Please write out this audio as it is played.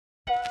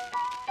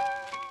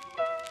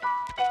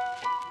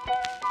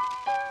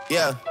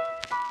Yeah.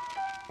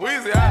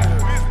 Weezy out of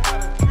here.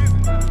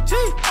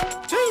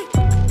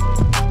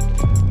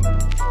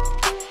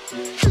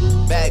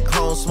 Back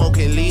home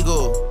smoking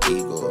legal.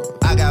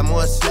 I got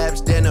more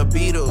slaps than the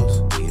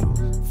Beatles.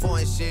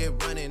 Foreign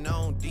shit running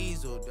on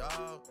diesel,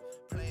 dog.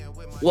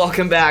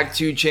 Welcome back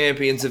to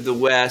Champions of the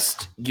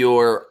West,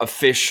 your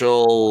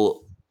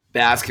official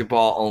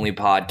basketball-only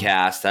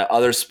podcast. That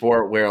other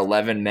sport where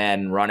 11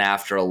 men run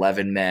after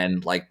 11 men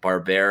like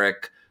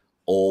barbaric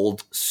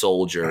old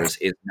soldiers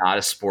is not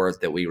a sport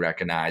that we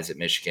recognize at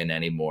Michigan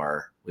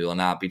anymore. We will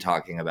not be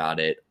talking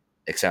about it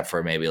except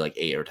for maybe like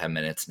 8 or 10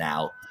 minutes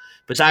now.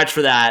 Besides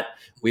for that,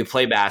 we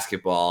play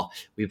basketball,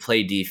 we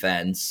play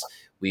defense,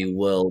 we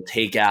will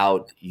take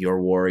out your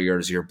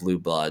Warriors, your Blue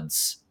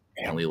Bloods,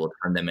 and we will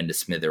turn them into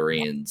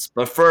smithereens.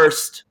 But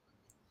first,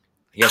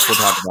 I guess we'll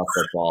talk about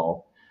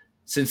football.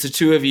 Since the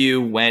two of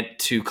you went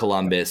to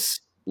Columbus,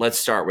 let's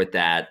start with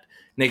that.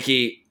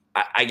 Nikki,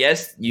 I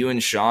guess you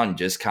and Sean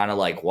just kind of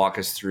like walk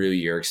us through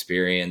your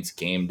experience,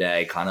 game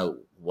day, kind of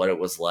what it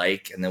was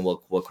like, and then we'll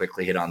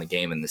quickly hit on the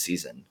game and the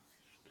season.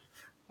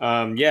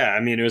 Yeah, I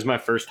mean, it was my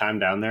first time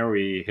down there.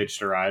 We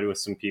hitched a ride with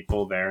some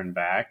people there and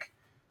back.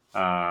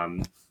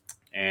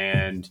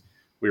 And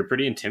we were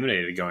pretty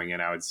intimidated going in,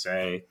 I would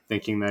say,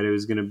 thinking that it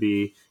was going to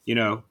be,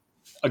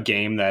 a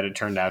game that it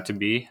turned out to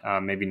be.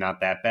 Maybe not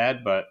that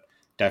bad, but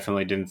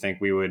definitely didn't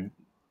think we would.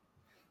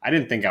 I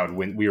didn't think I would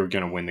win. We were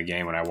going to win the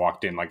game when I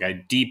walked in. Like, I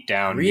deep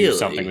down knew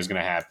something was going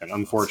to happen,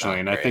 unfortunately.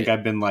 And I think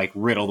I've been like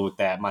riddled with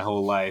that my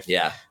whole life.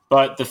 Yeah.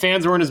 But the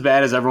fans weren't as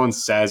bad as everyone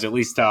says, at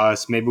least to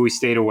us. Maybe we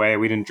stayed away.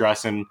 We didn't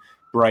dress in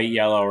bright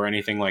yellow or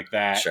anything like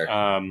that. Sure.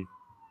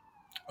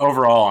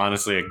 Overall,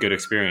 honestly, a good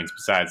experience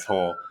besides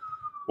whole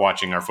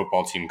watching our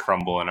football team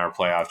crumble in our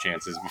playoff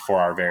chances before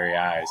our very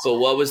eyes. But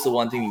what was the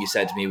one thing you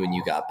said to me when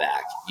you got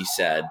back? You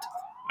said,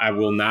 I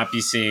will not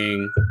be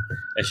seeing,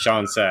 as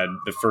Sean said,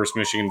 the first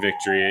Michigan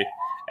victory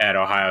at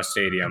Ohio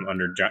Stadium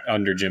under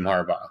Jim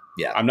Harbaugh.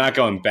 Yeah. I'm not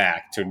going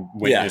back to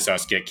witness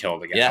us get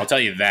killed again. Yeah. I'll tell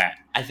you that.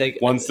 I think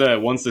once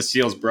the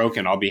seal's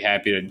broken, I'll be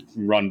happy to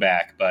run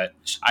back, but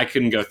I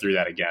couldn't go through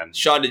that again.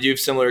 Sean, did you have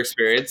similar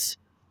experience?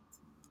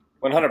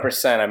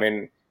 100%. I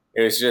mean,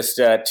 it was just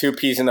two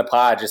peas in the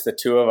pod, just the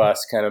two of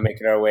us kind of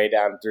making our way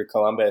down through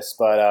Columbus.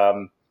 But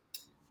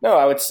no,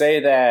 I would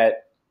say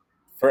that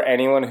for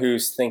anyone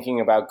who's thinking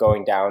about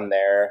going down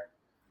there,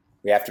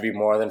 we have to be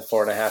more than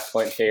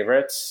 4.5-point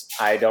favorites.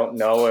 I don't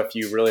know if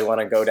you really want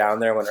to go down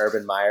there when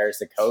Urban Meyer is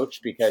the coach,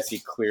 because he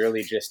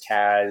clearly just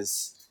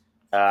has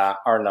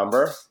our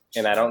number,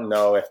 and I don't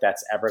know if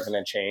that's ever going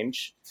to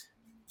change.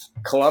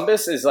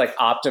 Columbus is like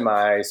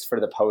optimized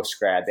for the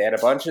post-grad. They had a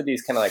bunch of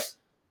these kind of like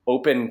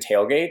open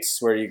tailgates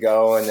where you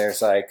go and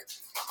there's like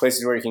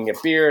places where you can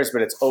get beers,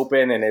 but it's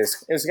open, and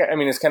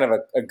it's kind of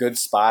a good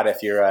spot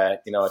if you're a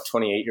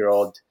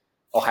 28-year-old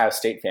Ohio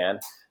State fan.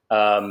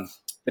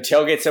 The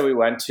tailgates that we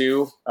went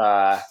to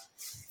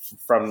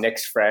from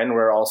Nick's friend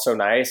were also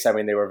nice. I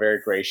mean, they were very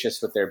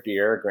gracious with their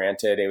beer.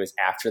 Granted, it was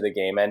after the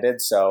game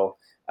ended, so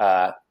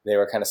they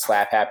were kind of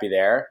slap happy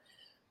there.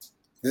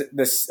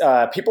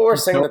 People were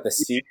saying that the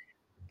seats.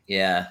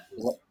 Yeah.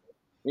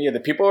 Yeah,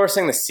 the people were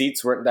saying the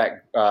seats weren't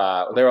that.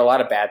 There were a lot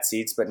of bad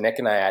seats, but Nick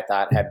and I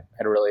thought had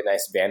a really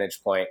nice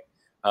vantage point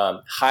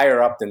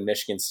higher up than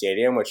Michigan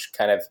Stadium, which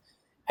kind of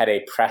had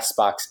a press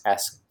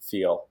box-esque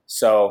feel.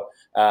 So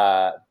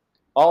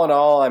all in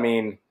all, I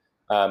mean,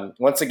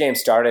 once the game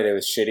started, it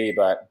was shitty,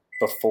 but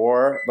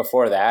before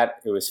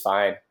that, it was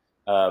fine.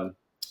 Our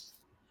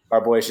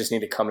boys just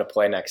need to come to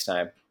play next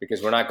time,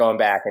 because we're not going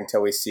back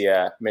until we see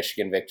a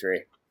Michigan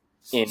victory.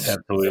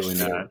 Absolutely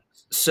not.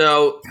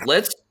 So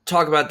let's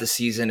talk about the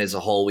season as a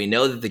whole. We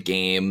know that the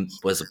game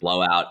was a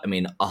blowout. I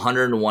mean,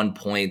 101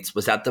 points.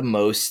 Was that the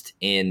most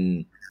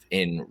in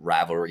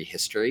rivalry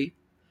history?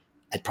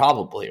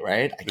 Probably,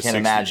 right? I can't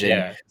imagine.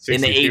 Yeah,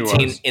 in the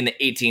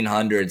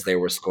 1800s they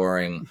were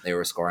scoring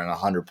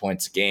 100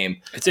 points a game.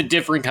 It's a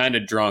different kind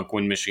of drunk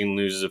when Michigan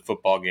loses a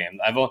football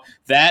game.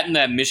 That and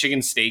that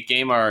Michigan State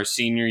game our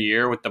senior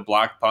year with the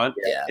blocked punt.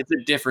 Yeah. It's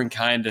a different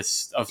kind of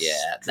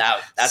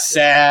that's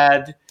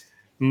sad,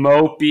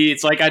 mopey.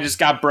 It's like I just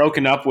got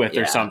broken up with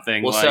or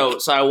something. Well,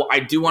 so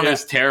I do want to.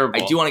 It's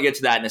terrible. I do want to get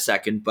to that in a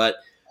second, but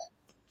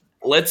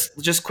let's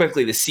just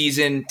quickly the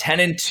season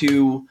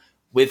 10-2.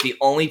 With the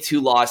only 2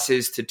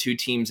 losses to 2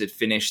 teams that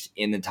finished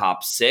in the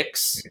top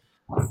 6. Is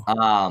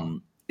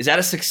that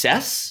a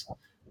success?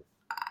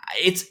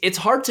 It's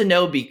hard to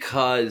know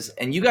because,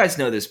 and you guys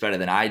know this better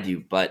than I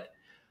do, but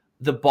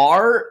the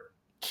bar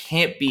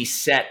can't be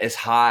set as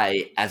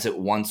high as it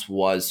once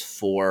was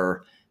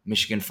for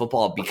Michigan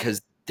football,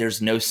 because there's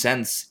no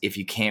sense if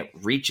you can't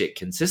reach it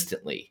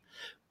consistently.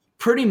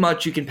 Pretty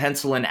much you can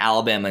pencil in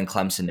Alabama and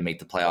Clemson to make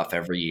the playoff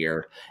every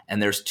year,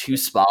 and there's 2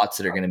 spots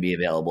that are going to be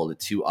available to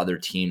 2 other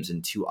teams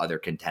and 2 other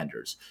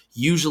contenders.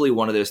 Usually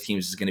one of those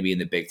teams is going to be in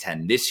the Big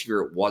Ten. This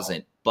year it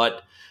wasn't,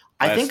 but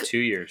I think 2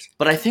 years.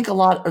 But I think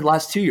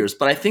last 2 years.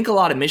 But I think a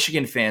lot of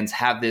Michigan fans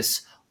have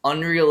this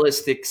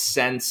unrealistic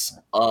sense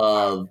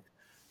of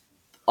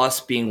us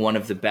being one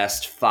of the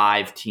best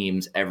 5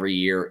 teams every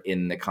year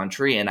in the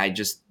country, and I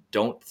just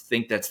don't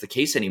think that's the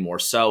case anymore.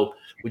 So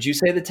would you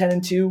say the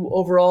 10-2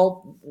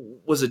 overall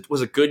was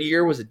a good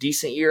year, was a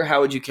decent year?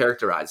 How would you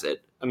characterize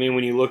it? I mean,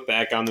 when you look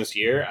back on this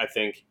year, I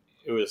think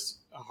it was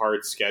a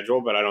hard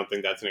schedule, but I don't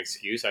think that's an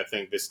excuse. I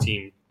think this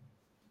team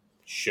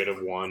should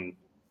have won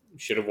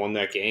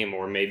that game,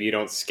 or maybe you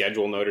don't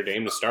schedule Notre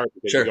Dame to start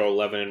because you go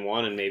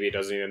 11-1, and maybe it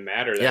doesn't even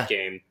matter that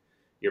game.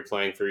 You're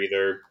playing for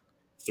either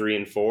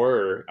 3-4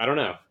 or I don't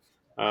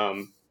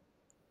know.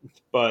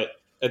 But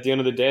at the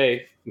end of the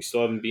day, we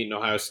still haven't beaten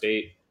Ohio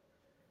State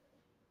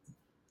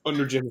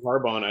under Jim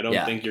Harbaugh, and I don't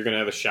think you're going to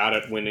have a shot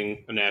at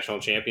winning a national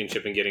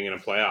championship and getting in a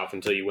playoff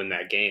until you win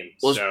that game.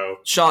 Well, so,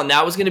 Sean,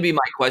 that was going to be my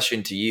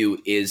question to you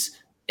is,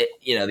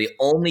 the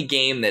only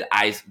game that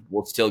I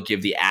will still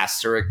give the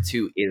asterisk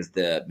to is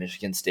the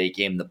Michigan State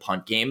game, the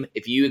punt game.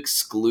 If you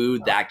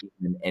exclude that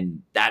game,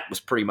 and that was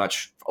pretty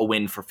much a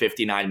win for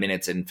 59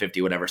 minutes and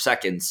 50 whatever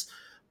seconds,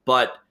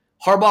 but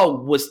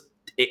Harbaugh was,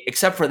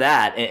 except for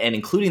that, and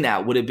including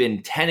that, would have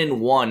been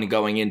 10-1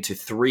 going into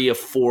 3 of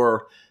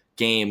 4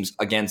 games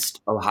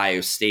against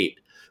Ohio State.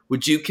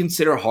 Would you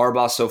consider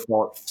Harbaugh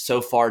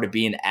so far to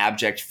be an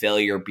abject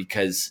failure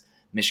because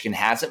Michigan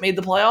hasn't made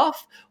the playoff,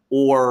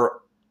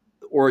 or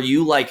are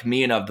you like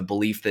me and of the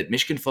belief that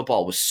Michigan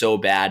football was so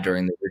bad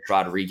during the Rich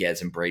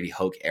Rodriguez and Brady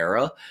Hoke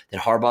era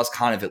that Harbaugh's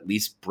kind of at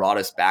least brought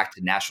us back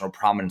to national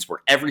prominence, where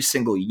every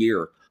single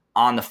year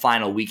on the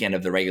final weekend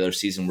of the regular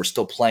season, we're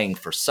still playing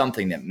for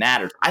something that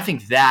matters? I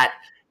think that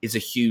is a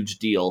huge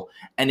deal.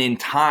 And in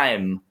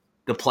time,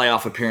 the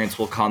playoff appearance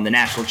will come, the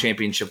national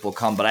championship will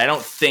come, but I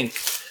don't think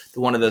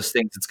one of those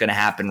things that's going to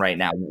happen right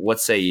now.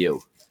 What say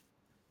you?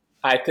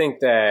 I think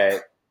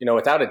that,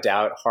 without a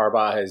doubt,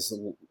 Harbaugh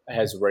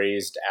has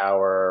raised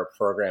our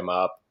program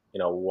up,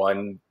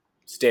 1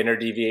 standard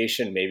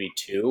deviation, maybe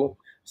 2,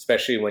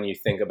 especially when you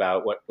think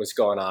about what was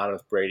going on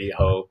with Brady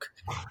Hoke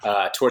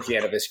towards the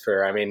end of his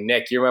career. I mean,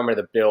 Nick, you remember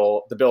the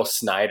Bill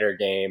Snyder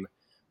game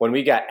when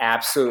we got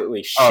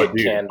absolutely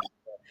shit-canned.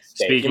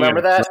 You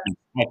remember that?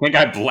 I think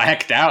I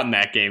blacked out in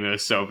that game. It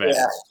was so bad.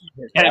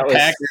 Yeah, at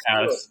Packer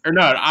House. Or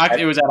no,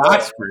 it was at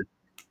Oxford.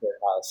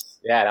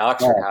 Yeah, at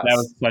Oxford House. That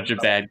was such a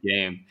bad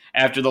game.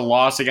 After the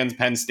loss against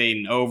Penn State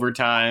in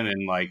overtime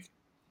and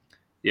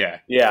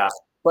Yeah.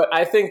 But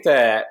I think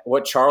that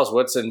what Charles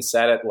Woodson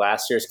said at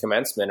last year's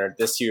commencement or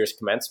this year's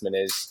commencement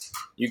is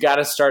you got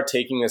to start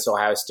taking this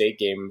Ohio State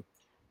game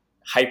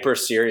hyper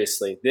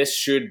seriously. This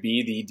should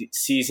be the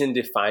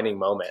season-defining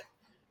moment.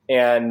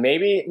 And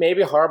maybe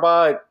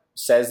Harbaugh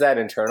says that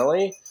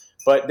internally,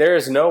 but there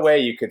is no way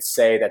you could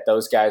say that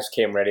those guys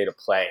came ready to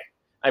play.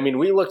 I mean,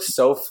 we looked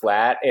so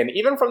flat, and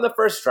even from the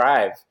first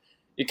drive,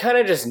 you kind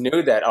of just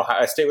knew that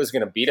Ohio State was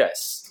going to beat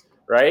us,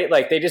 right?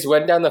 Like, they just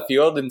went down the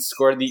field and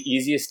scored the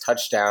easiest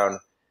touchdown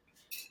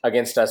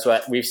against us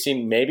what we've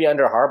seen maybe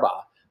under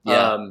Harbaugh.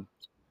 Yeah.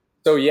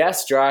 So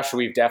yes, Josh,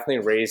 we've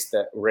definitely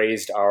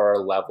raised our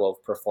level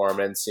of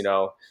performance.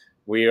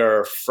 We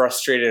are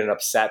frustrated and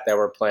upset that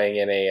we're playing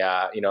in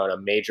a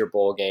major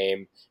bowl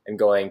game and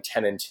going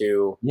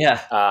 10-2.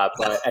 Yeah.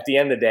 But at the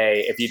end of the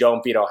day, if you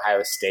don't beat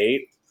Ohio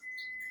State,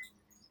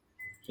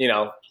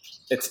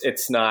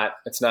 it's not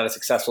a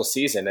successful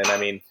season. And I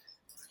mean,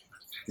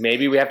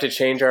 maybe we have to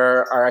change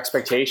our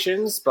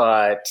expectations,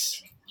 but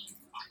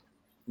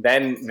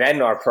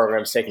then our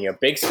program's taking a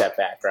big step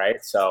back,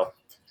 right? So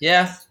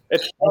yeah,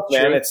 it's tough,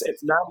 man.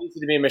 It's not easy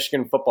to be a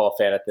Michigan football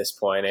fan at this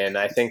point, and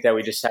I think that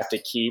we just have to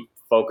keep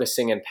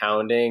focusing and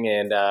pounding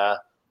and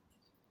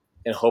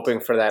hoping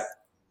for that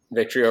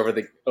victory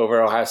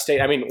over Ohio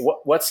State. I mean,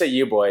 what say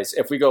you boys?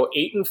 If we go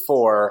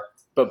 8-4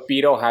 but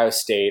beat Ohio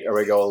State, or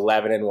we go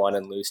 11-1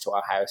 and lose to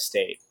Ohio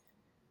State,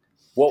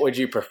 what would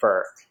you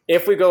prefer?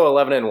 If we go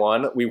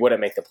 11-1, we wouldn't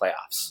make the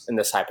playoffs in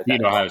this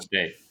hypothetical.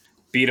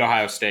 Beat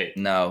Ohio State.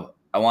 No,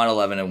 I want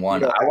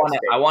 11-1.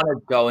 I want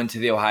to go into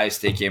the Ohio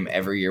State game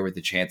every year with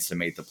the chance to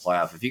make the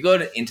playoff. If you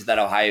go into that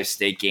Ohio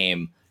State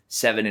game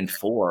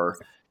 7-4,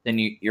 then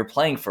you're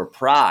playing for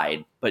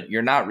pride, but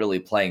you're not really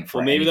playing for.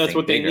 Well, maybe that's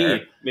what bigger. they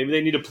need. Maybe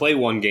they need to play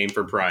one game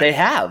for pride. They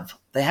have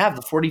the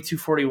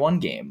 42-41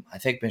 game. I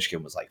think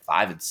Michigan was like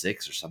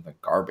 5-6 or something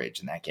garbage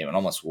in that game and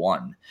almost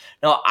won.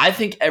 No, I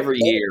think every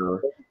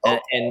year,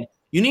 and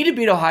you need to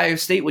beat Ohio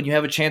State when you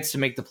have a chance to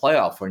make the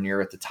playoff, when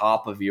you're at the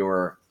top of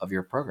your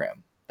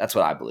program. That's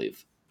what I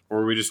believe.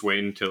 Or we just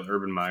wait until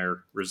Urban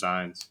Meyer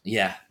resigns.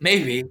 Yeah,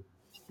 maybe,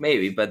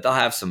 but they'll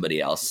have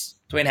somebody else.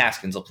 Dwayne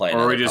Haskins will play.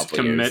 Or we just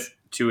commit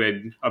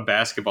to a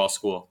basketball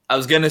school. I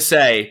was gonna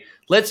say,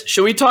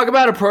 should we talk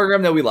about a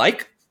program that we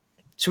like?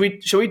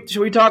 Should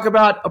we talk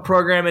about a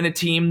program and a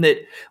team that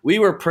we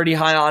were pretty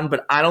high on,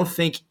 but I don't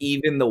think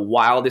even the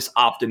wildest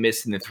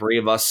optimist in the three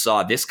of us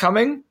saw this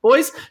coming,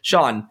 boys?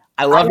 Sean,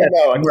 I love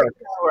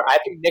that. I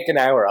think Nick and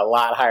I were a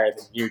lot higher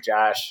than you,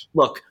 Josh.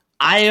 Look,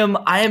 I am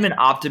an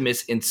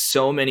optimist in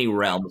so many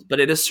realms, but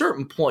at a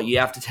certain point, you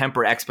have to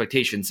temper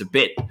expectations a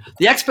bit.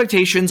 The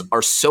expectations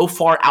are so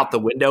far out the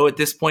window at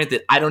this point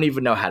that I don't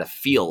even know how to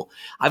feel.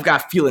 I've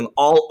got feeling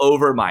all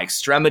over my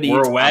extremities.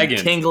 We're wagging.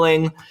 I'm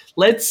tingling.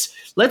 Let's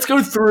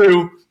go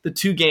through the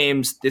 2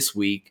 games this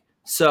week.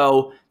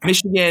 So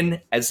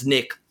Michigan, as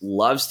Nick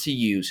loves to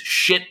use,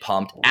 shit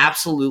pumped,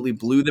 absolutely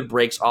blew the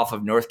brakes off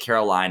of North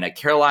Carolina.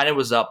 Carolina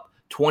was up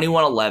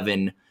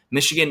 21-11.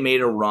 Michigan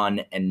made a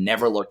run and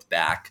never looked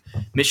back.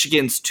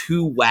 Michigan's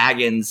two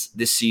wagons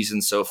this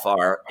season so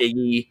far,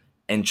 Iggy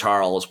and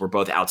Charles, were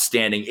both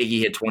outstanding.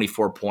 Iggy had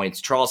 24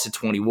 points. Charles had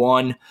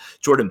 21.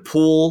 Jordan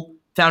Poole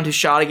found his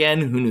shot again.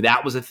 Who knew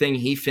that was a thing?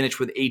 He finished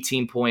with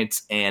 18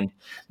 points, and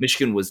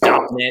Michigan was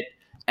dominant.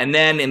 And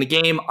then in the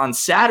game on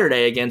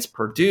Saturday against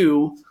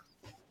Purdue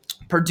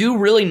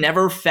really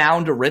never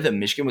found a rhythm.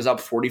 Michigan was up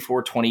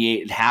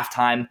 44-28 at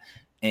halftime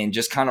and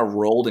just kind of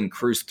rolled and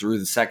cruised through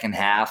the second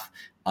half.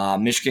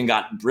 Michigan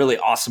got really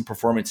awesome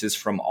performances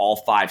from all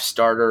five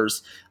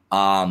starters.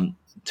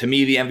 To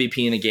me, the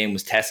MVP in the game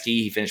was Teske.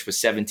 He finished with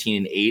 17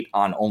 and 8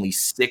 on only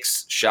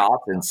 6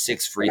 shots and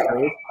 6 free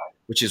throws,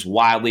 which is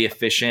wildly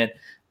efficient.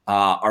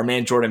 Our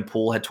man Jordan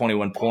Poole had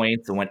 21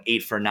 points and went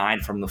 8 for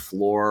 9 from the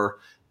floor.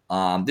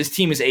 This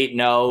team is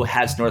 8-0,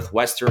 has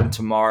Northwestern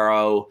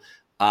tomorrow.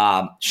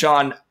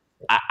 Sean,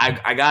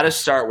 I got to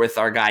start with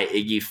our guy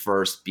Iggy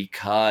first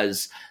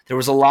because there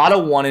was a lot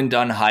of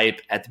one-and-done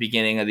hype at the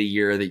beginning of the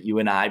year that you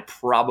and I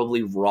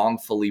probably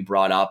wrongfully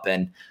brought up,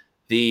 and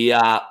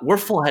we're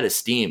full head of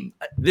steam.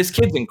 This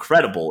kid's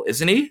incredible,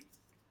 isn't he?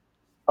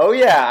 Oh,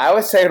 yeah. I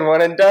was saying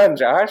one and done,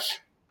 Josh.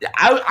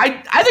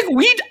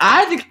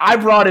 I think I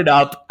brought it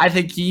up. I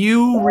think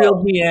you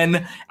reeled me in.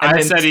 And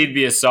I said he'd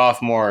be a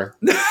sophomore.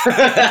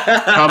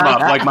 Come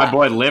up like my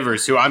boy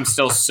Livers, who I'm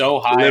still so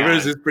high.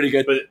 Livers is pretty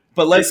good,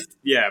 but let's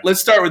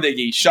start with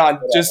Iggy. Sean,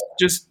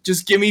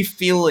 just give me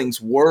feelings,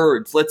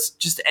 words. Let's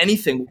just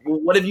anything.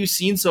 What have you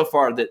seen so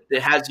far that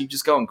has you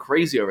just going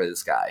crazy over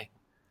this guy?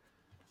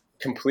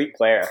 Complete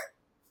player,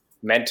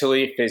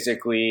 mentally,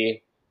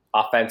 physically,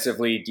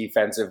 offensively,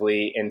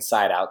 defensively,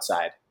 inside,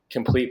 outside.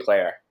 Complete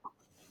player.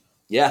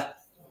 Yeah.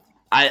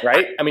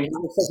 Right? I mean, he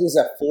looks like he's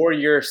a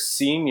 4-year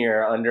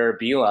senior under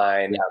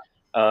Beilein.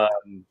 Yeah.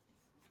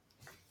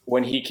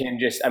 When he can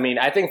just – I mean,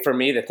 I think for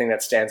me the thing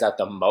that stands out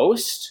the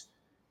most,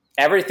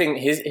 everything –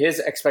 his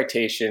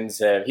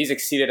expectations – he's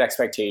exceeded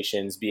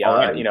expectations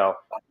beyond,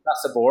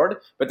 across the board.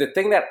 But the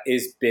thing that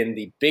has been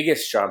the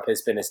biggest jump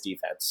has been his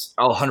defense.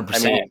 Oh, 100%. I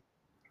mean,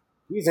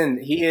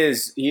 he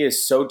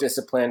is so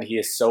disciplined. He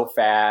is so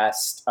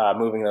fast,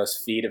 moving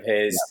those feet of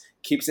his. Yeah.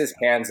 Keeps his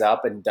hands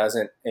up and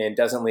doesn't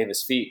leave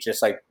his feet,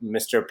 just like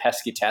Mr.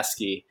 Pesky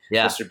Teske,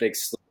 Mr. Big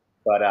Sleep.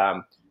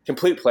 But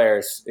complete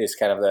players is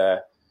kind of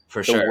the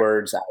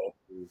words I would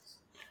use.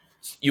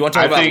 You want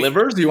to talk about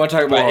Livers? Do you want to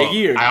talk about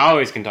Iggy? Or? I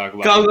always can talk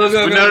about Livers.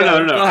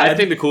 No. I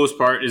think the coolest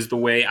part is the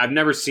way I've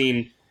never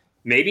seen.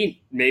 Maybe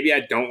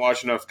I don't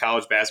watch enough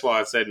college basketball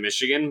outside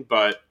Michigan,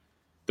 but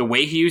the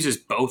way he uses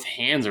both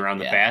hands around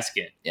the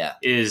basket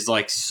is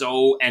like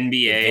so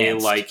NBA.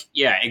 Advanced. Like,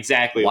 yeah,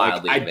 exactly.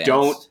 Wildly like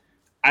advanced.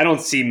 I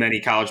don't see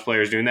many college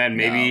players doing that. And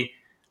maybe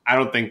I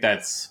don't think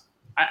that's.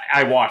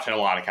 I watch a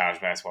lot of college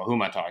basketball. Who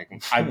am I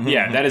talking?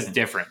 That is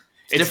different.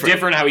 It's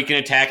different how he can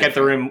attack at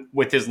the rim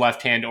with his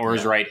left hand or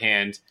his right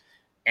hand,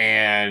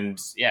 and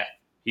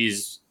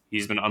he's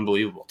been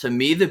unbelievable. To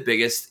me, the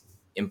biggest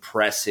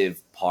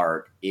impressive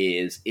part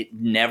is it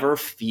never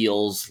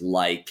feels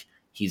like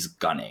he's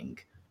gunning.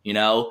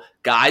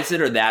 Guys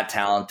that are that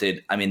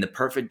talented. I mean, the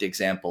perfect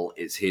example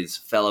is his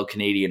fellow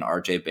Canadian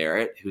RJ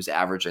Barrett, who's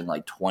averaging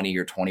like 20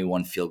 or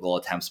 21 field goal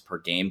attempts per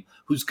game,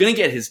 who's going to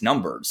get his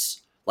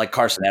numbers like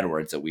Carson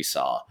Edwards that we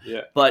saw.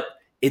 Yeah. But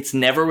it's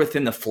never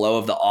within the flow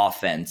of the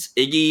offense.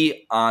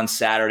 Iggy on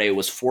Saturday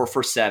was 4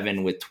 for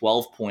 7 with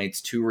 12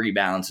 points, 2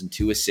 rebounds, and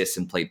 2 assists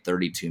and played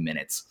 32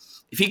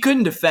 minutes. If he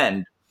couldn't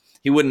defend,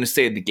 he wouldn't have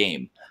stayed the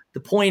game. The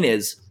point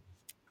is,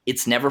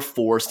 it's never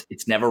forced.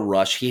 It's never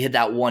rushed. He had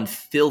that one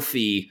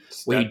filthy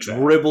where he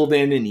dribbled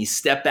in and he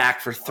stepped back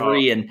for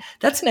 3, and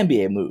that's an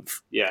NBA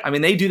move. Yeah. I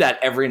mean, they do that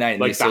every night in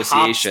the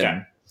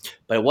association.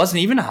 But it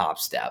wasn't even a hop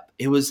step.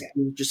 It was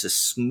just a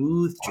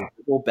smooth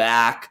dribble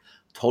back,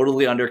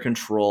 totally under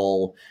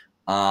control.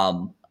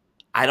 I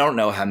don't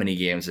know how many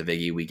games of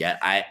Iggy we get.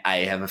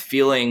 I have a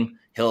feeling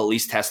he'll at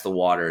least test the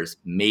waters.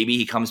 Maybe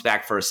he comes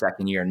back for a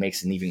second year and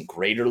makes an even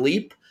greater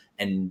leap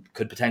and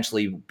could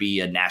potentially be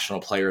a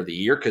national player of the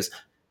year, because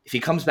if he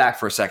comes back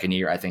for a second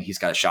year, I think he's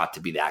got a shot to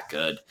be that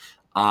good.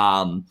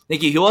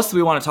 Nikki, who else do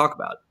we want to talk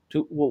about?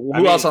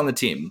 Who else on the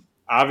team?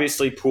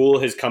 Obviously, Poole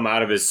has come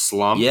out of his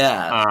slump,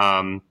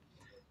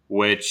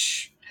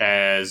 which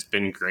has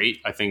been great.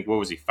 I think,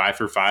 5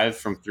 for 5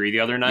 from 3 the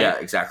other night? Yeah,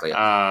 exactly.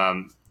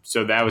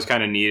 So that was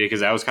kind of needed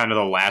because that was kind of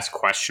the last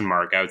question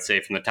mark, I would say,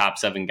 from the top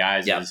 7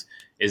 guys.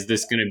 Is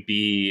this going to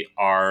be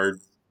our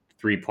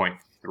 3-point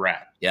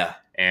threat? Yeah.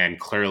 And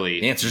clearly,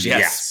 the answer is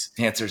yes.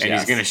 The answer is yes. And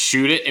he's going to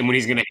shoot it, and when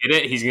he's going to hit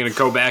it, he's going to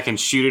go back and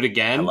shoot it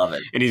again. I love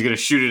it. And he's going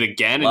to shoot it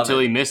again until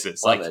he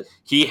misses.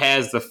 He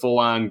has the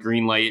full-on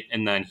green light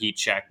and then heat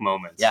check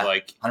moments. Yeah,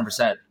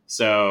 100%.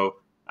 So,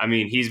 I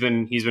mean, he's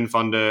been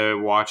fun to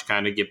watch,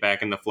 kind of get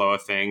back in the flow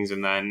of things.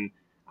 And then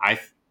I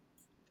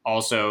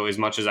also, as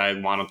much as I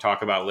want to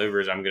talk about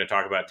Livers, I'm going to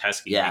talk about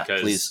Teske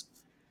because please.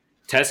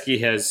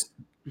 Teske has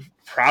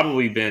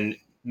probably been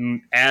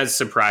as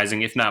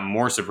surprising, if not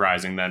more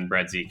surprising, than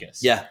Brett Zekas.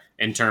 Yeah.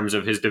 In terms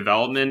of his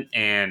development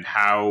and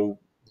how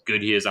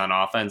good he is on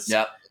offense.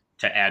 Yep.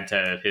 To add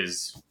to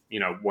his,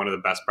 one of the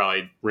best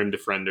probably rim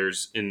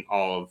defenders in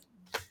all of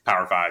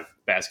Power 5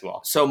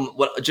 basketball.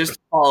 So just to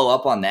follow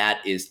up on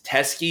that is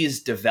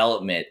Teskey's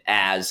development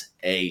as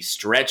a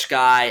stretch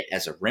guy,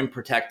 as a rim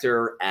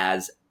protector,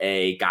 as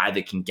a guy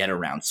that can get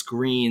around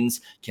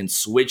screens, can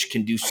switch,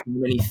 can do so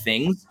many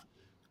things,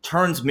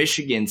 turns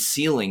Michigan's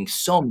ceiling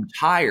so much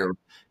higher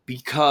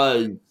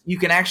because you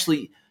can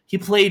actually – he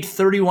played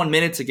 31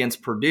 minutes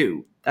against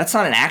Purdue. That's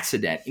not an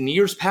accident. In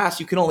years past,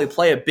 you can only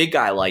play a big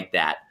guy like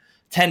that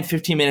 10,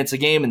 15 minutes a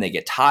game, and they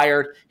get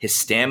tired. His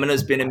stamina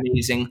has been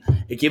amazing.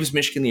 It gives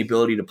Michigan the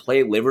ability to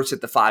play Livers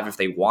at the 5 if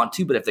they want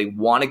to, but if they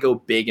want to go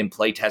big and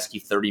play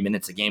Teske 30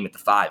 minutes a game at the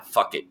 5,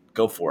 fuck it.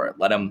 Go for it.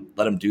 Let him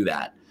do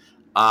that.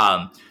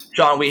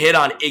 Sean, we hit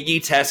on Iggy,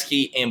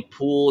 Teske, and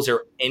Poole. Is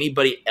there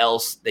anybody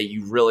else that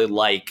you really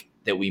like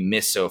that we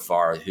missed so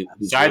far?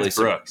 Besides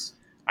really Brooks.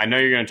 I know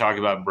you're going to talk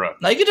about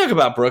Brooks. Now, you can talk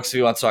about Brooks if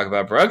you want to talk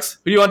about Brooks.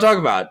 Who do you want to talk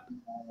about?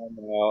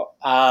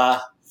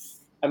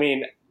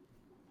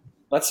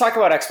 Let's talk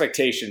about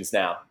expectations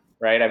now,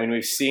 right? I mean,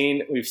 we've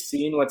seen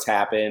what's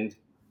happened.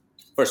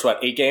 First,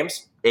 8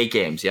 games? 8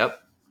 games,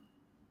 yep.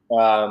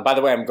 By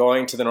the way, I'm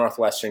going to the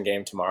Northwestern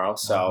game tomorrow.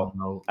 So,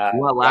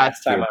 well,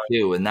 last year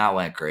too, and that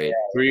went great. Yeah,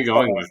 who are you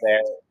going with?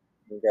 There,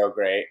 go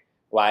great.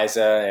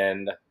 Liza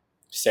and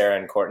Sarah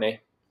and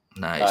Courtney.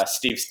 Nice.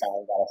 Steve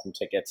Stein got us some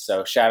tickets.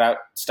 So, shout out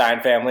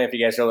Stein family if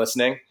you guys are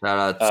listening.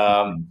 Shout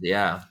out,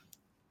 yeah.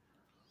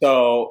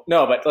 So,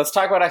 no, but let's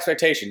talk about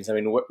expectations. I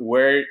mean,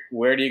 where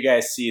do you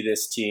guys see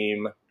this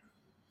team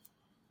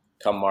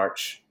come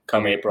March,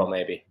 come April,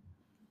 maybe?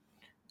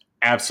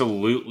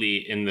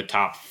 Absolutely in the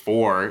top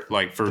 4,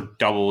 like for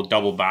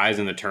double buys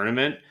in the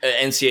tournament.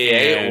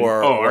 NCAA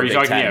or are you Big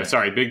talking? 10? Yeah,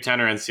 sorry, Big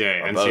 10 or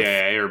NCAA? Or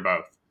NCAA or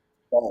both?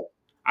 Both.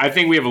 I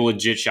think we have a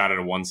legit shot at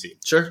a 1 seed.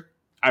 Sure.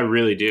 I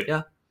really do.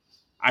 Yeah.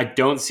 I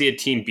don't see a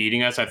team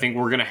beating us. I think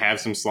we're going to have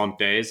some slump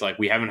days. Like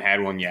we haven't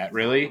had one yet,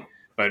 really.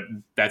 But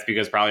that's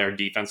because probably our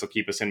defense will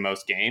keep us in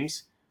most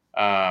games.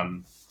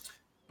 But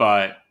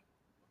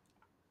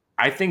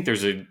I think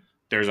there's a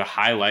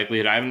high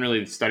likelihood. I haven't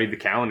really studied the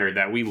calendar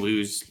that we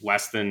lose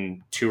less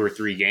than 2 or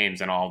 3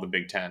 games in all of the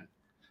Big 10.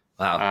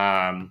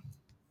 Wow.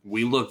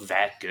 We look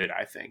that good,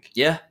 I think.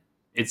 Yeah.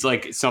 It's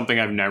like something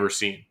I've never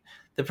seen.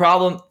 The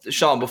problem,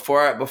 Sean,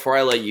 before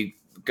I let you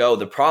go,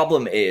 the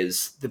problem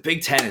is the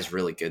Big 10 is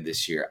really good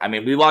this year. I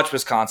mean, we watched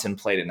Wisconsin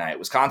play tonight.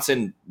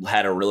 Wisconsin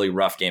had a really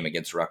rough game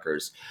against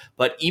Rutgers.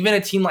 But even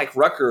a team like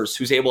Rutgers,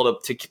 who's able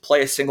to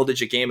play a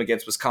single-digit game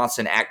against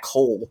Wisconsin at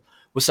Cole,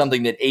 was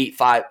something that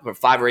 5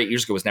 or 8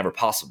 years ago was never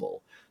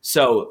possible.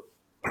 So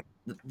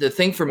the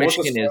thing for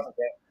Michigan is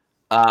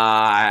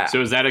so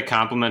is that a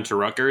compliment to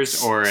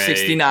Rutgers or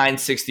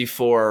 69-64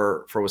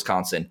 for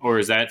Wisconsin? Or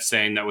is that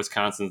saying that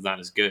Wisconsin's not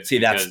as good? See,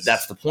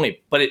 that's the point.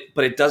 But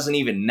it doesn't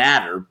even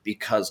matter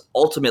because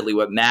ultimately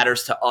what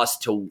matters to us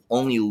to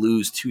only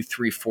lose 2,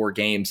 3, 4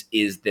 games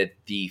is that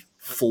the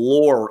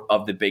floor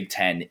of the Big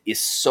Ten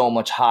is so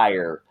much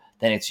higher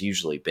than it's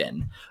usually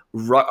been.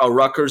 A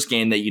Rutgers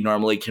game that you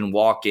normally can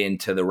walk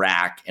into the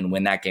rack and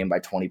win that game by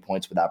 20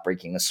 points without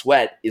breaking a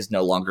sweat is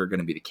no longer going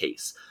to be the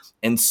case.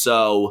 And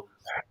so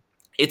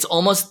it's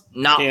almost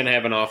not – can't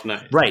have an off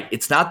night. Right.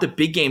 It's not the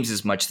big games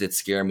as much that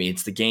scare me.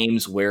 It's the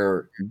games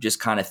where you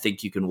just kind of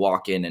think you can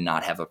walk in and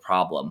not have a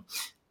problem.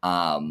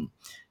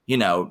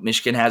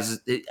 Michigan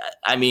has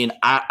 –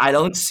 I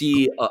don't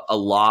see a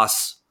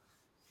loss –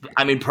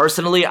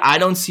 personally, I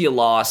don't see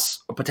a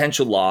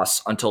potential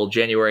loss until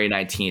January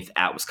 19th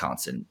at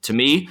Wisconsin. To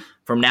me,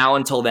 from now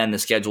until then, the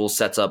schedule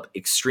sets up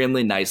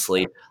extremely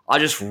nicely. I'll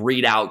just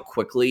read out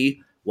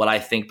quickly what I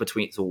think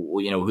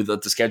who the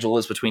schedule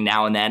is between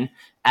now and then.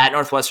 At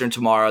Northwestern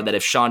tomorrow, that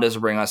if Sean doesn't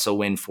bring us a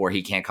win for,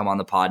 he can't come on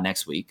the pod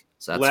next week.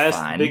 So that's last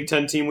fine. Big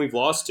Ten team we've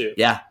lost to.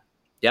 Yeah.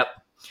 Yep.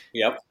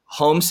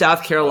 Home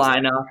South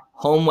Carolina,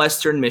 home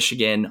Western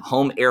Michigan,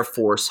 home Air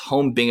Force,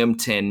 home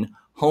Binghamton,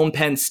 home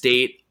Penn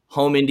State,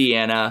 home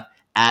Indiana,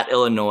 at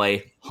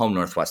Illinois, home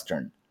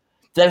Northwestern.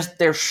 If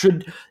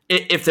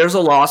there's a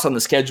loss on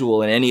the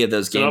schedule in any of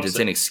those games, it's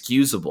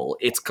inexcusable.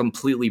 It's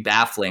completely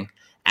baffling.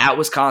 At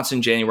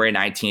Wisconsin, January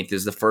 19th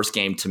is the first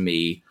game to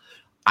me.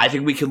 I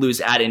think we could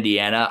lose at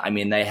Indiana. I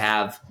mean, they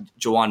have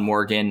Juwan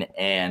Morgan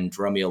and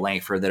Romeo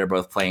Langford that are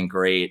both playing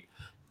great.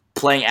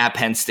 Playing at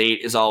Penn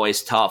State is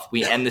always tough.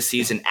 We end the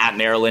season at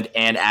Maryland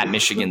and at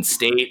Michigan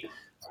State.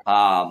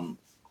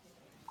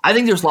 I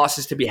think there's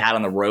losses to be had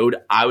on the road.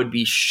 I would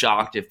be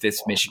shocked if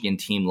this Michigan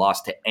team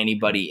lost to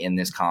anybody in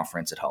this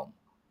conference at home.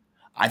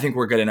 I think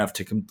we're good enough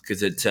to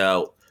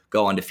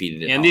go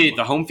undefeated. And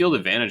the home field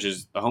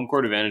advantages, the home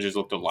court advantages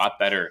looked a lot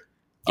better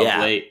of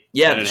late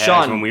than it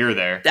Sean, has when we were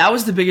there. That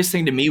was the biggest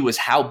thing to me was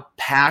how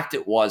packed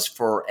it was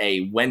for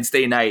a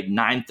Wednesday night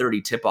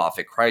 9:30 tip-off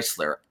at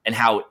Chrysler and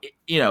how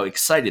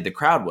excited the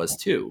crowd was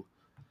too.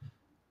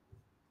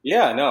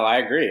 Yeah, no, I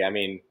agree. I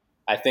mean,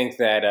 I think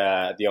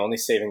that the only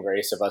saving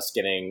grace of us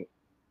getting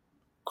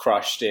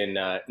crushed in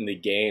the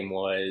game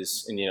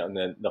was, and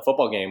in the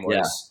football game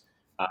was,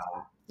 a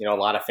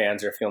lot of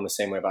fans are feeling the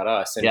same way about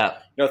us. And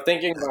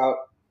thinking about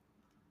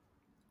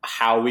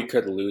how we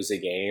could lose a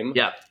game,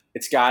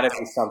 it's got to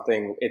be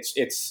something. It's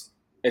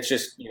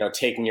just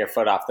taking your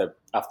foot off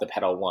the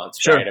pedal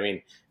once, right? I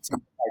mean, our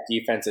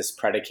defense is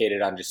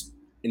predicated on just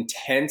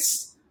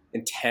intense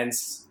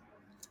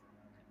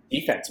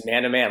defense,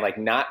 man to man, like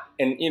not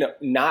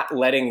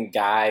letting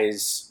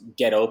guys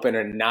get open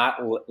or not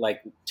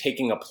like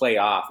taking a play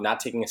off,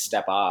 not taking a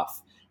step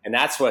off. And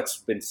that's what's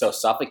been so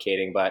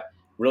suffocating, but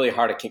really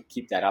hard to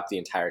keep that up the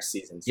entire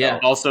season. So.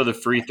 Also the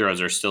free throws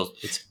are still,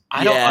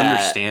 I don't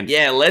understand.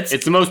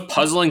 It's the most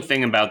puzzling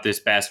thing about this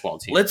basketball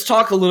team. Let's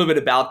talk a little bit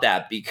about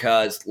that,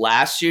 because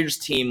last year's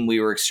team, we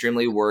were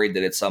extremely worried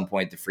that at some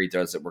point the free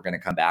throws that were going to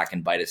come back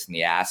and bite us in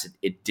the ass.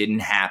 It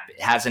didn't happen.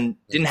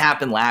 It didn't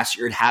happen last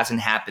year. It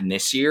hasn't happened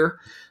this year.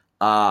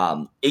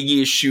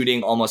 Iggy is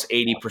shooting almost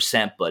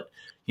 80%, but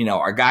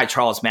our guy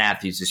Charles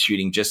Matthews is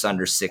shooting just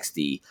under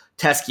 60.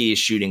 Teskey is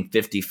shooting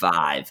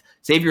 55.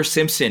 Xavier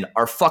Simpson,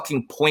 our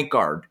fucking point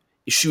guard,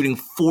 is shooting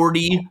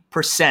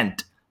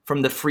 40%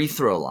 from the free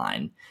throw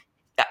line.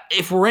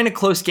 If we're in a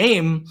close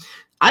game,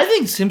 I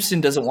think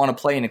Simpson doesn't want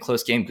to play in a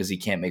close game because he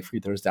can't make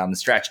free throws down the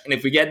stretch. And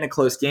if we get in a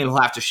close game,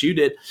 he'll have to shoot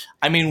it.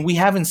 I mean, we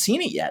haven't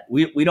seen it yet.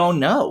 We don't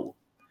know.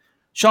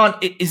 Sean,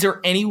 is there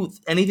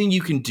anything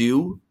you can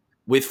do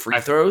with free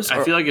throws?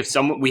 I feel like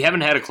we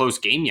haven't had a close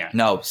game yet.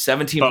 No,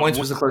 17 points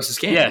was the closest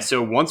game. Yeah,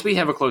 so once we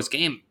have a close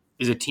game,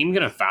 is a team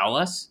going to foul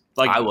us?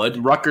 Like I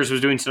would. Rutgers was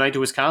doing tonight to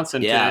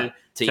Wisconsin to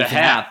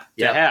Hap.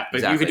 Yeah,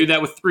 but you could do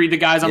that with 3 of the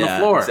guys on the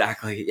floor.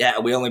 Exactly. Yeah,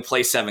 we only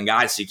play 7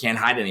 guys, so you can't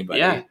hide anybody.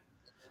 Yeah.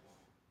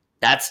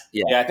 I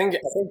think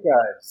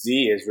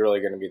Z is really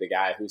going to be the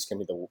guy who's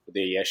going to be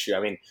the issue. I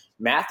mean,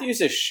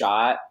 Matthews'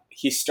 shot,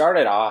 he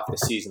started off the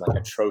season like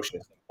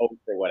atrocious, or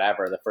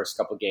whatever, the first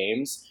couple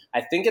games.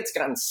 I think it's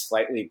gotten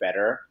slightly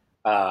better.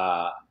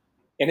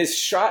 And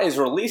his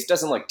release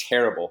doesn't look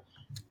terrible.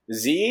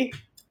 Z,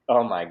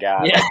 oh my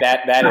God. Yeah.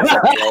 That is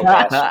a real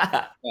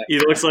best. He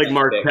looks like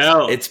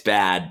Markel. It's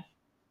bad.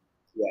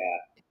 Yeah,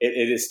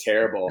 it is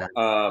terrible.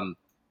 I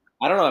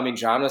don't know. I mean,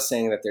 John was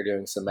saying that they're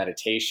doing some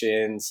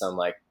meditation, some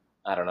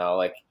I don't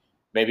know,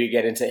 maybe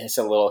get into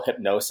some little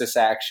hypnosis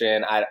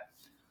action.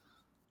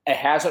 It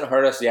hasn't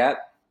hurt us yet.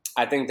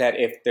 I think that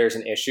if there's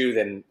an issue,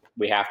 then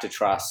we have to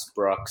trust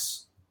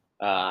Brooks.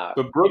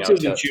 But Brooks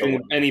isn't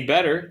shooting any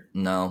better.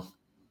 No.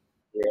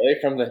 Really?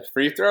 From the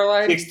free throw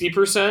line?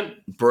 60%?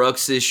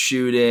 Brooks is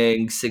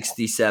shooting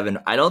 67.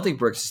 I don't think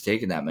Brooks has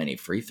taken that many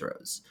free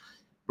throws.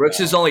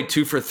 Brooks is only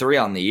 2 for 3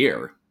 on the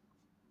year.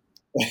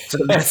 So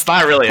that's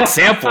not really a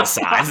sample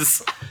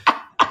size.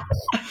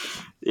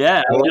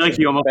 Yeah, I feel like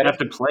you almost have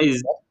to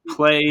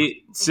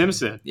play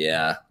Simpson.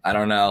 Yeah, I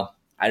don't know.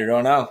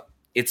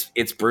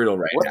 It's brutal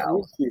right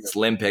now.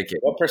 Slim picket.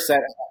 What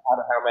percent out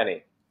of how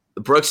many?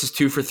 Brooks is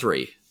 2 for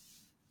 3.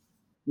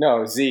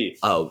 No, Z.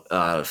 Oh,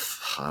 I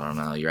don't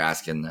know. You're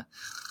asking.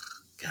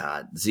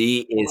 God,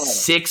 Z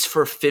is 6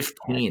 for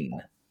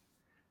 15.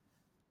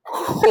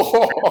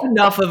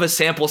 Enough of a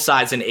sample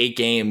size in 8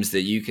 games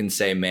that you can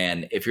say,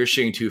 man, if you're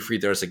shooting 2 free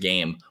throws a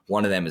game,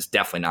 one of them is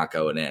definitely not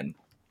going in.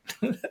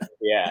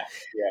 Yeah.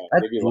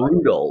 That's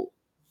brutal.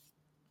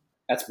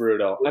 That's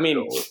brutal. I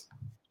mean,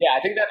 yeah,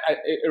 I think that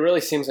it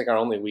really seems like our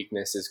only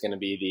weakness is going to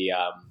be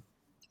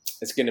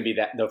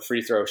the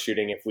free throw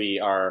shooting if we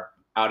are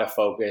out of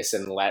focus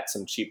and let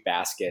some cheap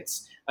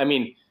baskets. I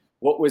mean,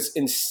 what was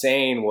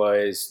insane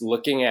was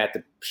looking at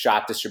the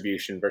shot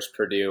distribution versus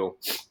Purdue.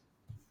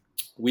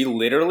 We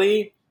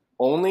literally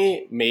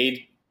only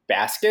made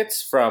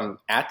baskets from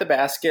at the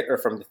basket or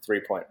from the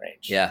 3-point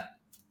range. Yeah.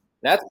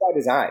 That's by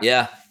design.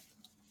 Yeah.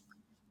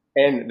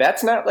 And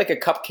that's not like a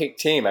cupcake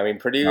team. I mean,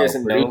 Purdue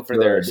isn't known for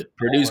their...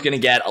 Purdue's going to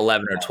get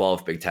 11 or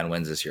 12 Big Ten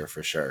wins this year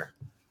for sure.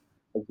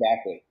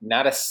 Exactly.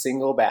 Not a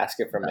single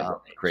basket from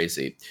mid-range.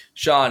 Crazy.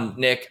 Sean,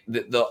 Nick,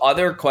 the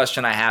other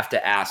question I have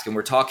to ask, and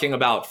we're talking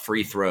about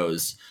free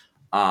throws,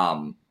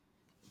 but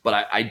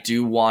I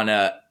do want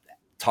to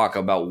talk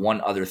about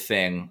one other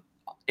thing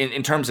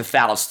in terms of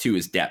fouls too,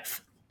 is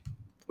depth.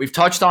 We've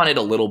touched on it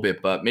a little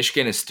bit, but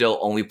Michigan is still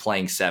only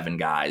playing 7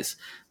 guys.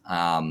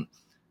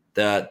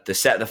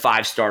 The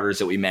 5 starters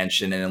that we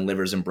mentioned, and then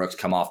Livers and Brooks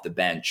come off the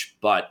bench.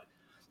 But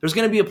there's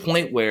going to be a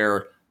point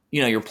where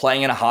you're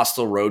playing in a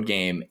hostile road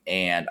game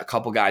and a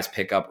couple guys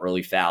pick up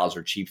early fouls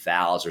or cheap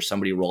fouls or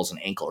somebody rolls an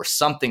ankle or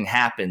something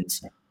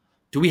happens.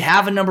 Do we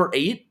have a number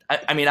 8?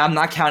 I mean, I'm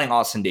not counting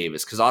Austin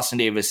Davis because Austin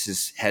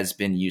Davis has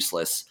been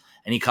useless.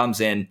 And he comes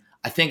in,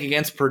 I think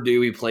against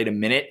Purdue, he played a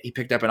minute. He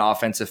picked up an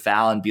offensive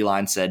foul and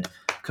Beeline said,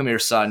 "Come here,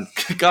 son.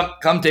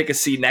 come take a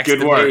seat next to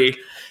me."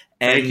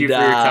 And, thank you for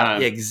your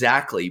time. Yeah,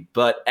 exactly.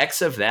 But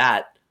X of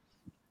that,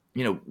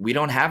 we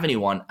don't have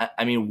anyone.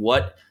 I mean,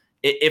 what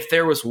if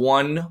there was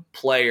one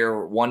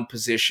player, one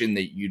position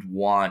that you'd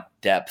want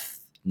depth,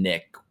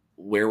 Nick?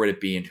 Where would it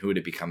be, and who would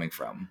it be coming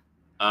from?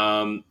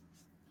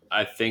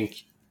 I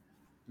think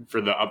for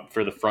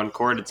the front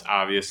court, it's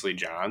obviously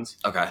Johns.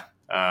 Okay.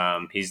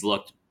 He's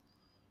looked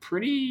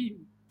pretty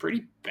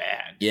pretty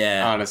bad.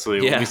 Yeah. Honestly.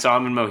 Yeah. When we saw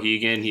him in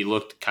Mohegan, he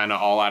looked kind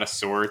of all out of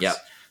sorts.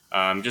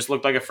 Yep. Just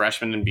looked like a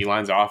freshman in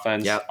Beeline's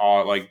offense. Yep.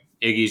 All like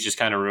Iggy's just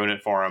kind of ruined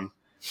it for him.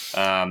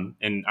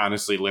 And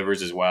honestly,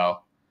 Livers as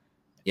well.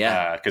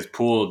 Yeah. Because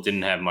Poole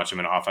didn't have much of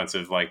an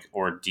offensive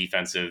or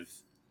defensive.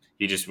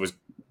 He just was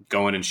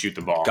going and shoot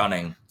the ball.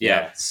 Gunning.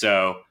 Yeah.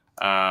 So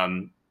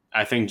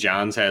I think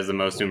Johns has the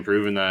most to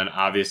improve, and then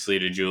obviously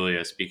to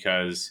Julius,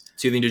 because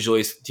Do you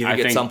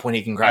think at some point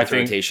he can crack the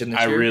rotation this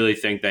year? I really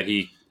think that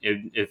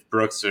if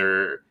Brooks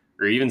or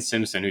even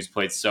Simpson, who's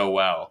played so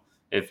well,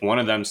 if one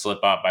of them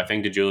slip up, I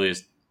think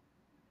DeJulius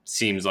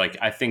seems like,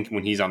 I think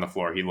when he's on the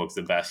floor, he looks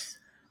the best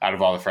out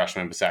of all the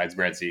freshmen besides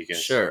Brad Zekas.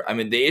 Sure. I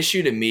mean, the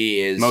issue to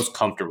me is most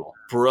comfortable.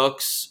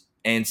 Brooks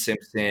and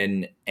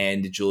Simpson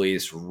and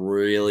DeJulius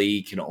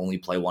really can only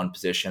play one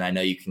position. I know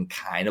you can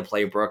kind of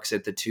play Brooks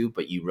at the 2,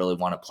 but you really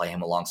want to play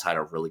him alongside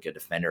a really good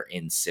defender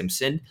in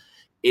Simpson.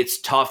 It's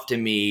tough to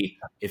me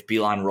if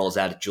Beilein rolls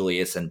out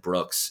Julius and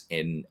Brooks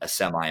in a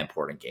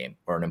semi-important game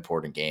or an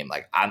important game.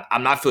 Like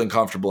I'm not feeling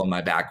comfortable in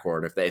my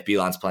backcourt if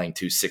Beilein's playing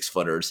 2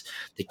 6-footers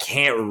that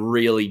can't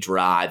really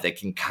drive, that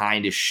can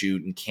kind of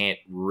shoot and can't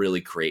really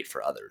create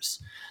for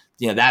others.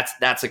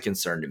 That's a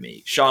concern to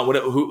me. Sean,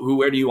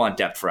 where do you want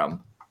depth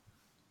from?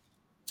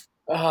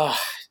 I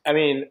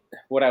mean,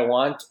 what I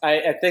want,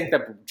 I think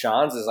that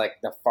Johns is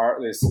like the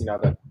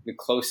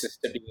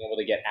closest to being able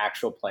to get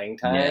actual playing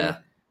time. Yeah.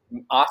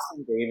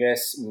 Austin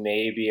Davis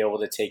may be able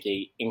to take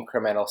a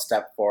incremental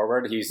step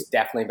forward. He's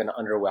definitely been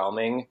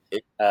underwhelming.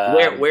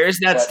 Where's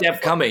that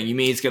step coming? You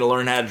mean he's going to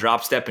learn how to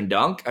drop, step, and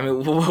dunk? I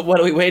mean, what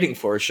are we waiting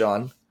for,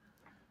 Sean?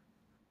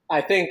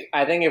 I think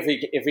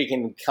if we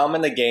can come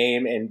in the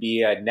game and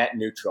be a net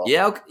neutral.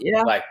 Yeah.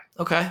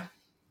 Okay.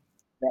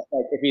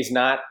 Like if he's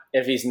not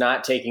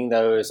taking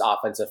those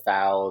offensive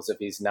fouls, if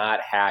he's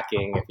not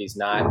hacking, if he's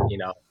not,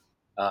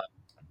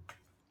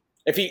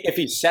 if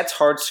he sets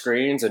hard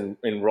screens and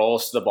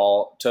rolls to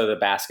the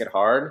basket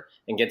hard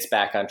and gets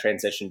back on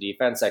transition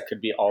defense, that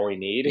could be all we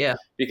need. Yeah.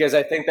 Because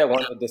I think that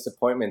one of the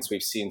disappointments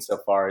we've seen so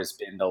far has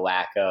been the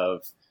lack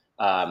of,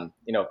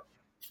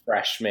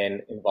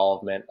 freshman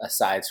involvement,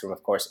 aside from,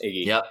 of course,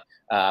 Iggy. Yep.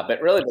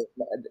 But really,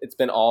 it's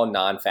been all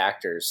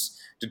non-factors.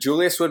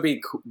 DeJulius would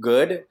be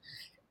good.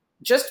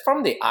 Just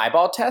from the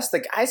eyeball test,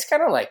 the guy's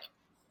kind of like,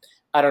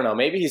 I don't know,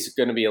 maybe he's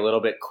going to be a little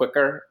bit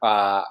quicker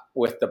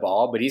with the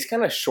ball, but he's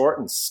kind of short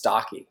and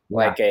stocky,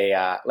 like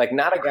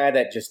not a guy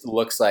that just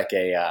looks like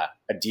a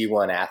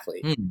D1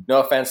 athlete.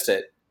 No offense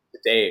to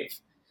Dave.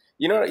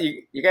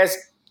 You guys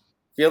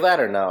feel that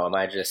or no? Am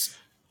I just...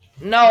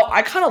 No,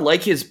 I kind of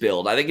like his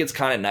build. I think it's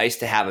kind of nice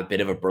to have a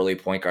bit of a burly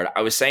point guard.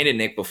 I was saying to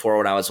Nick before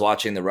when I was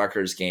watching the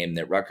Rutgers game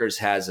that Rutgers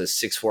has a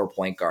 6'4"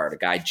 point guard, a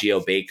guy,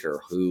 Geo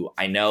Baker, who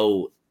I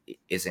know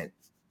isn't,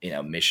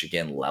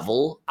 Michigan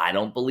level. I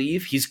don't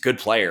believe he's a good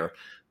player,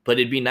 but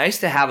it'd be nice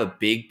to have a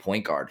big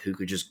point guard who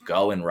could just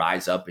go and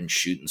rise up and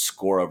shoot and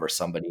score over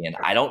somebody. And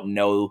I don't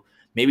know,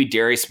 maybe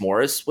Darius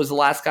Morris was the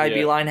last guy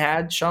Beilein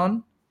had,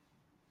 Sean?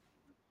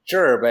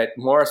 Sure, but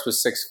Morris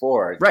was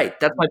 6'4". Right,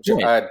 that's my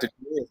point. DeJulius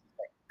is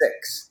like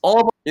 6.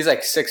 He's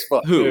like 6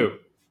 foot. Who?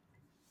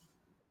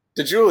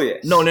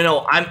 DeJulius.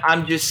 No.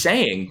 I'm just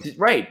saying.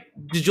 Right,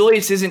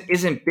 DeJulius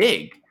isn't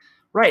big.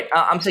 Right,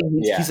 I'm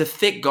saying he's a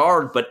thick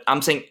guard, but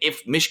I'm saying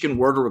if Michigan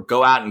were to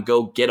go out and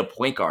go get a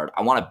point guard,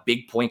 I want a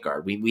big point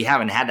guard. We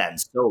haven't had that in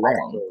so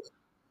long.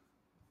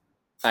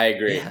 I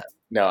agree. Yeah.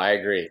 No, I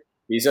agree.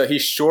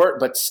 He's short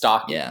but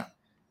stocky. Yeah.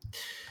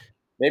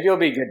 Maybe he'll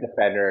be a good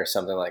defender or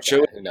something like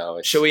that. Who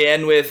knows? Should we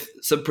end with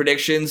some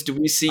predictions? Do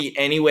we see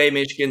any way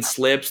Michigan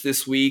slips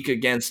this week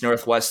against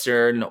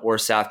Northwestern or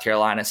South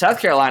Carolina? South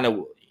Carolina,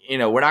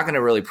 we're not going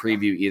to really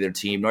preview either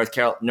team.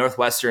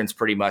 Northwestern's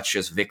pretty much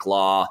just Vic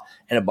Law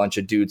and a bunch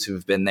of dudes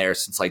who've been there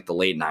since like the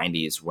late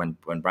 90s when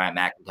Bryant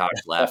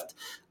McIntosh left.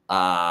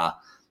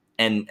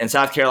 And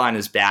South Carolina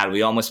is bad.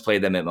 We almost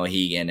played them at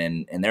Mohegan,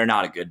 and they're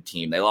not a good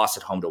team. They lost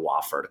at home to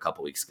Wofford a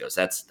couple weeks ago.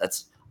 So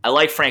that's I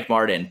like Frank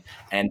Martin,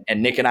 and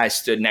Nick and I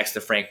stood next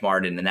to Frank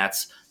Martin, and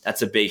that's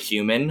a big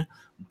human,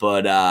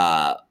 but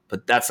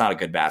that's not a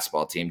good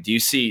basketball team. Do you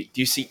see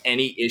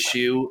any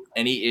issue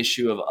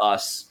of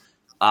us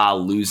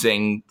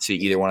losing to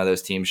either one of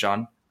those teams,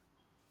 Sean?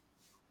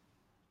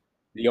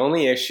 The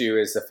only issue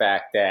is the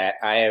fact that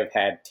I have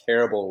had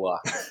terrible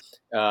luck.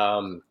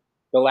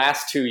 The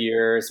last 2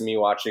 years, me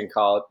watching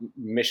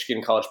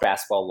Michigan college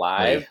basketball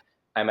live,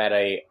 I'm at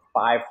a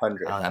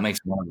 500. Oh, that makes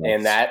more sense.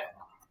 And that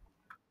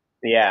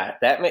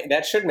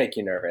should make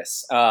you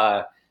nervous.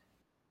 Other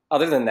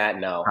than that,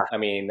 no. I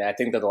mean, I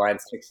think that the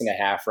line's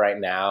 6.5 right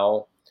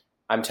now.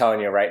 I'm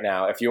telling you right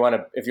now, if you want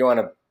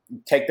to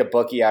take the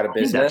bookie out of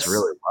business,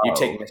 really you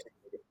take Michigan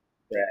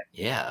spread.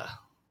 Yeah.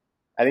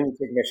 I think you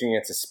take Michigan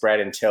against a spread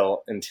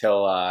until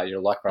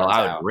your luck runs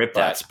out. I would rip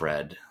that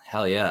spread.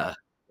 Hell yeah.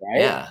 Right?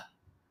 Yeah.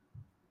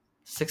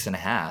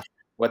 6.5.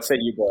 What say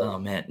you, boy? Oh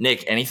man,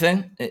 Nick,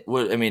 anything?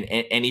 I mean,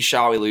 any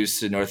shot we lose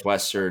to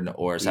Northwestern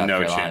or South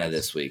Carolina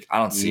this week? I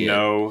don't see it.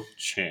 No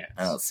chance.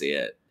 I don't see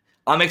it.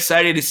 I'm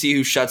excited to see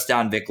who shuts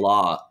down Vic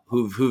Law.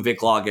 Who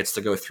Vic Law gets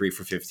to go 3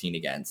 for 15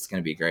 against. It's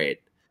going to be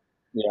great.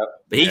 Yep.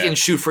 But he Yeah. can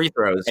shoot free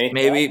throws. Anything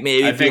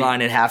Maybe I think-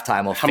 Beeline at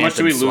halftime will How much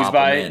do phantom we lose swap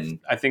by? him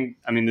in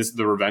I mean, this is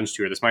the revenge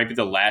tour. This might be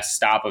the last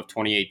stop of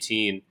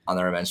 2018 on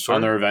the revenge tour.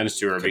 on the revenge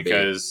tour Could be.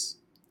 because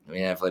I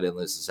mean, definitely didn't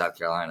lose to South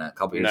Carolina a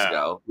couple years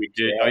ago. we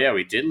did. Yeah. Oh yeah,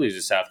 we did lose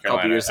to South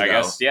Carolina. years I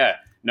ago. guess. Yeah.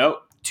 No,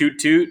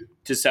 2-2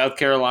 to South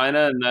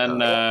Carolina, and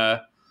then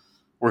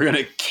we're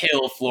gonna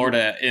kill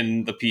Florida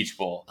in the Peach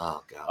Bowl.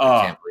 Oh god, Oh.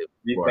 I can't believe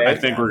You Florida. I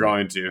think we're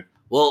going to.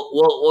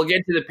 We'll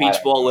get to the Peach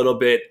don't Bowl a little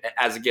bit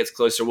as it gets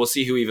closer. We'll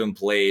see who even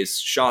plays.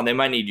 Sean, they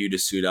might need you to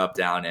suit up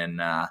down in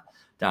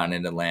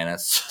Atlanta.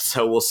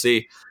 So we'll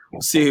see.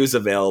 We'll see who's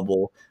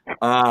available.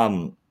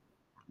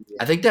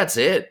 I think that's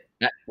it.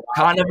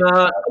 Kind of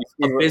a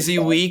busy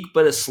week,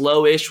 but a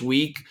slowish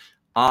week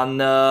on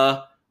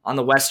the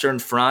Western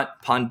Front.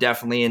 Pun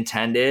definitely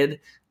intended.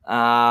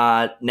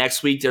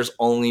 Next week there's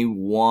only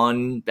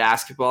one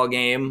basketball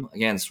game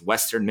against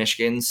Western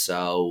Michigan,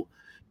 so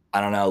I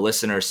don't know,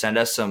 listeners, send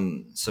us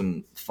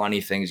some funny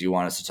things you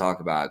want us to talk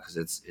about because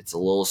it's a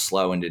little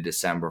slow into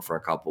December for a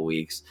couple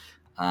weeks.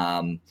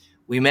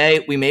 We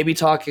may be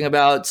talking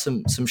about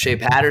some Shea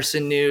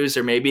Patterson news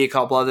or maybe a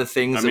couple other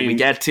things that we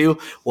get to.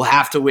 We'll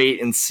have to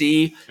wait and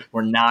see.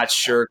 We're not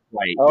sure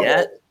quite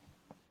yet.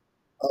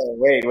 Oh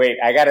wait!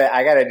 I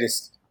gotta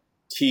just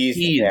tease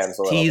the fans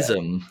a little Tease bit.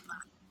 them.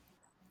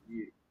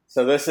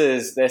 So this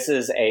is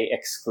a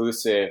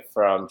exclusive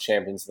from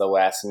Champions of the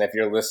West, and if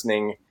you're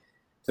listening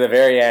to the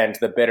very end,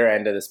 the bitter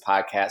end of this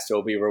podcast,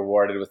 you'll be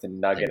rewarded with a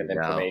nugget of There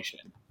you go. information.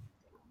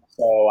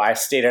 So I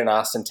stayed in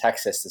Austin,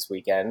 Texas this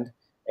weekend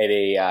at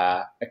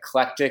a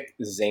eclectic,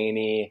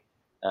 zany,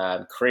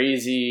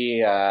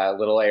 crazy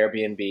little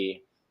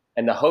Airbnb,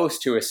 and the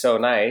host, who was so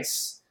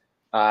nice,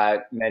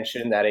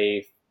 mentioned that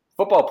a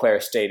football player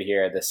stayed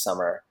here this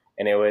summer,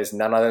 and it was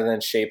none other than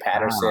Shea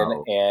Patterson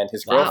Wow. and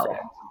his Wow. girlfriend.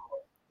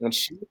 And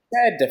she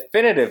said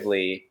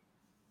definitively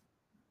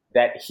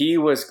that he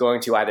was going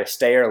to either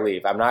stay or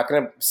leave. I'm not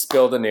going to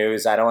spill the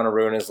news. I don't want to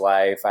ruin his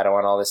life. I don't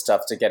want all this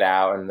stuff to get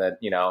out and that,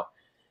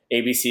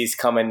 ABC's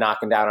coming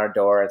knocking down our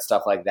door and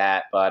stuff like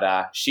that.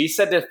 But she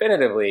said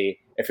definitively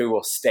if he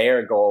will stay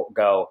or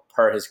go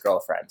per his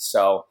girlfriend.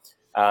 So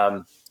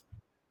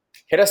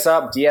hit us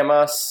up, DM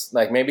us,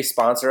 like maybe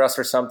sponsor us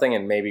or something,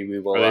 and maybe we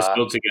will Are they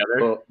still together?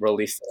 we'll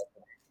release it.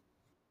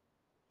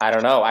 I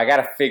don't know. I got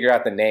to figure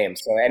out the name.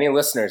 So any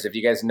listeners, if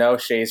you guys know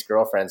Shay's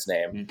girlfriend's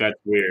name, That's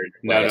weird.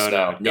 Let No, us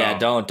no. know. Yeah,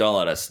 don't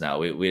let us know.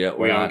 We don't. We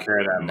We're don't not.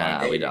 care that Nah,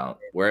 much. we don't.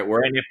 We're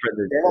in it for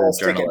the They're not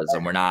sticking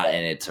journalism. We're not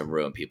in it to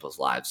ruin people's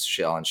lives.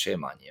 Sean,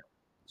 shame on you.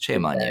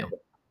 Shame on you.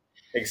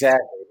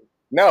 exactly.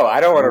 No,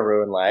 I don't want to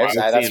ruin lives.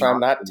 Well, That's why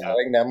I'm not yeah.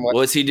 telling them what. What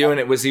was he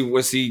doing? Was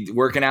he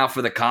working out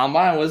for the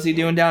combine? What was he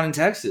doing down in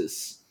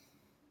Texas?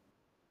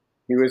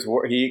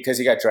 Because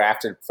he got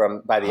drafted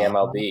by the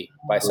MLB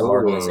by some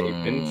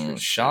organization.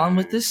 Sean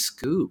with the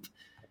scoop.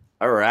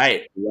 All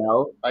right.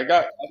 Well, I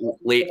got.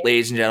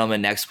 ladies and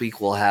gentlemen, next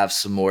week we'll have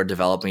some more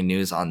developing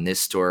news on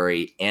this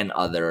story and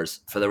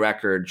others. For the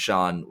record,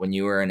 Sean, when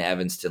you were in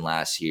Evanston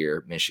last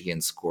year, Michigan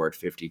scored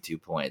 52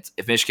 points.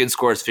 If Michigan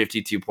scores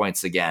 52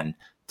 points again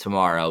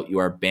tomorrow, you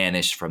are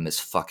banished from this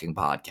fucking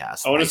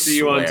podcast. I want to see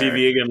you on swear.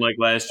 TV again like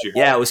last year.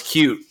 Yeah, it was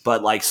cute,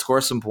 but score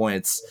some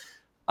points.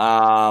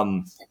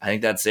 I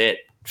think that's it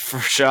for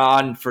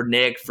Sean, for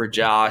Nick, for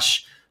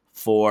Josh,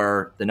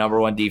 for the number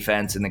one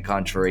defense in the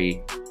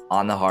country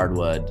on the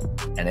hardwood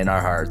and in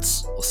our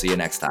hearts. We'll see you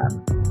next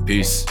time.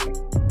 Peace.